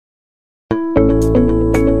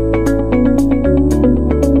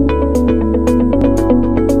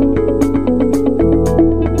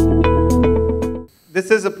This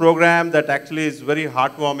is a program that actually is very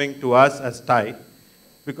heartwarming to us as TiE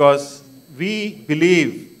because we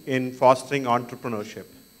believe in fostering entrepreneurship.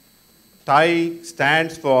 TiE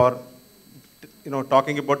stands for,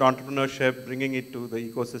 talking about entrepreneurship, bringing it to the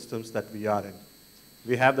ecosystems that we are in.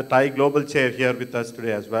 We have the TiE Global Chair here with us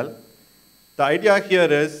today as well. The idea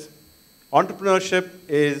here is entrepreneurship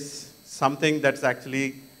is something that's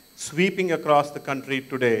actually sweeping across the country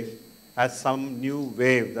today as some new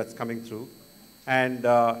wave that's coming through. And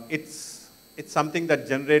it's something that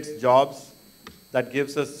generates jobs, that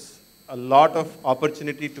gives us a lot of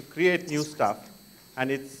opportunity to create new stuff. And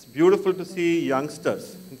it's beautiful to see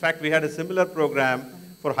youngsters. In fact, we had a similar program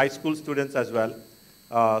for high school students as well,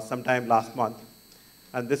 sometime last month.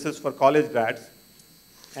 And this is for college grads.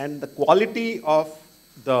 And the quality of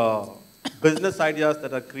the business ideas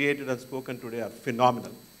that are created and spoken today are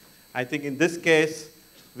phenomenal. I think in this case,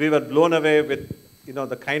 we were blown away with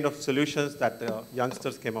the kind of solutions that the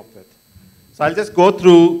youngsters came up with. So I'll just go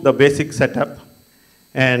through the basic setup.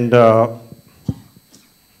 And so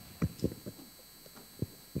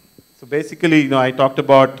basically, I talked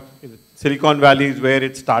about Silicon Valley is where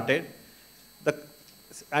it started.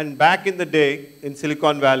 And back in the day in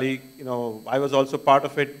Silicon Valley, I was also part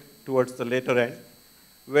of it towards the later end,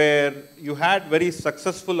 where you had very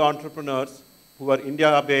successful entrepreneurs who were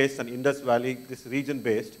India-based and Indus Valley, this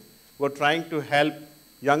region-based, who were trying to help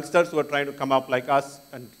youngsters who were trying to come up like us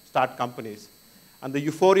and start companies. And the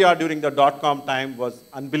euphoria during the dot-com time was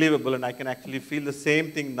unbelievable, and I can actually feel the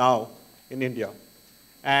same thing now in India.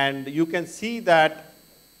 And you can see that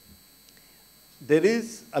there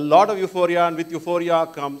is a lot of euphoria, and with euphoria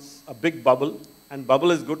comes a big bubble, and bubble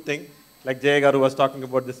is a good thing, like Jay Garu was talking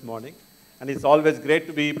about this morning. And it's always great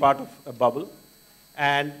to be part of a bubble.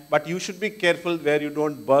 But you should be careful where you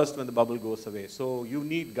don't burst when the bubble goes away. So you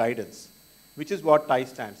need guidance, which is what TiE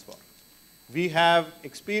stands for. We have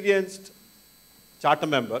experienced charter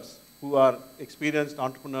members who are experienced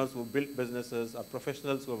entrepreneurs who built businesses, or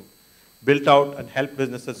professionals who have built out and helped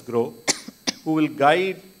businesses grow, who will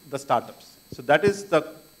guide the startups. So that is the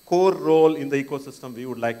core role in the ecosystem we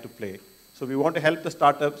would like to play. So we want to help the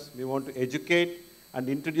startups, we want to educate and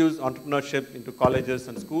introduce entrepreneurship into colleges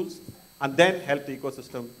and schools, and then help the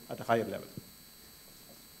ecosystem at a higher level.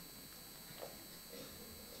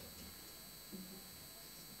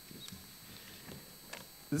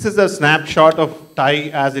 This is a snapshot of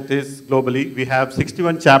TiE as it is globally. We have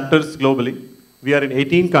 61 chapters globally. We are in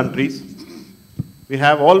 18 countries. We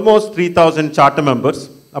have almost 3,000 charter members,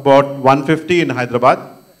 about 150 in Hyderabad,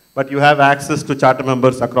 but you have access to charter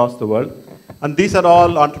members across the world. And these are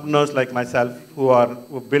all entrepreneurs like myself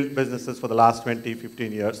who built businesses for the last 20,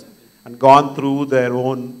 15 years and gone through their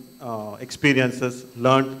own experiences,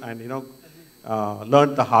 learned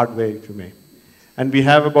the hard way, if you may. And we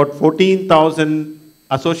have about 14,000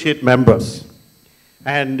 associate members.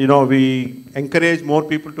 And we encourage more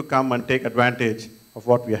people to come and take advantage of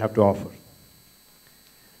what we have to offer.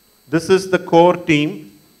 This is the core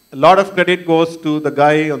team. A lot of credit goes to the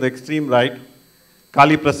guy on the extreme right,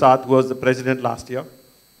 Kali Prasad, who was the president last year.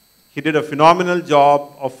 He did a phenomenal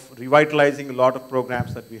job of revitalizing a lot of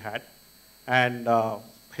programs that we had. And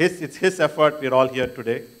it's his effort we're all here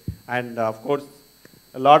today. And of course,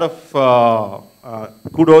 a lot of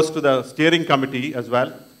kudos to the steering committee as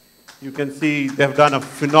well. You can see they've done a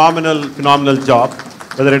phenomenal job,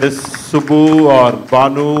 whether it is Subbu or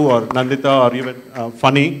Banu or Nandita or even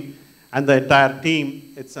Funny and the entire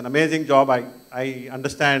team. It's an amazing job. I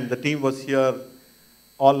understand the team was here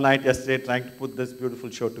all night yesterday trying to put this beautiful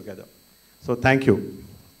show together. So thank you.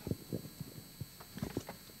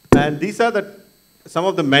 And these are some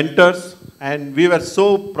of the mentors, and we were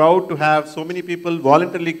so proud to have so many people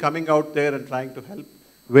voluntarily coming out there and trying to help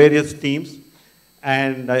various teams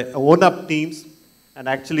and own up teams and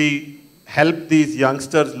actually help these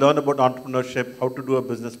youngsters learn about entrepreneurship, how to do a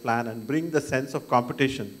business plan, and bring the sense of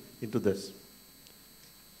competition into this.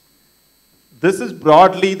 This is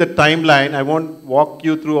broadly the timeline. I won't walk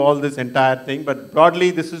you through all this entire thing, but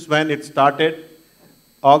broadly this is when it started.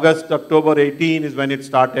 August, October 18 is when it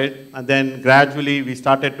started, and then gradually we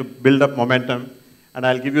started to build up momentum. And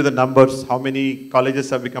I'll give you the numbers, how many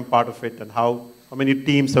colleges have become part of it, and how many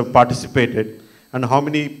teams have participated, and how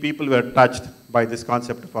many people were touched by this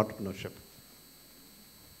concept of entrepreneurship.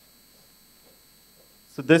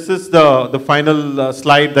 So this is the final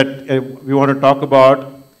slide that we want to talk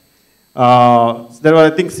about. There were,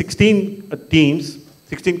 I think, 16 teams,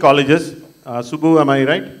 16 colleges. Subbu, am I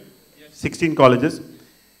right? Yes. 16 colleges.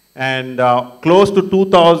 And close to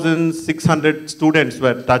 2,600 students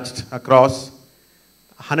were touched across.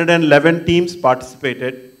 111 teams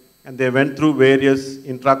participated, and they went through various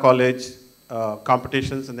intra-college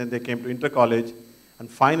competitions, and then they came to inter-college. And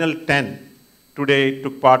final 10 today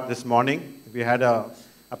took part this morning. We had a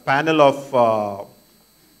panel of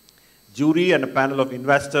jury and a panel of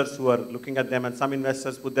investors who are looking at them, and some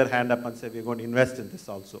investors put their hand up and said, we're going to invest in this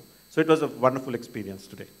also. So it was a wonderful experience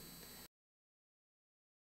today.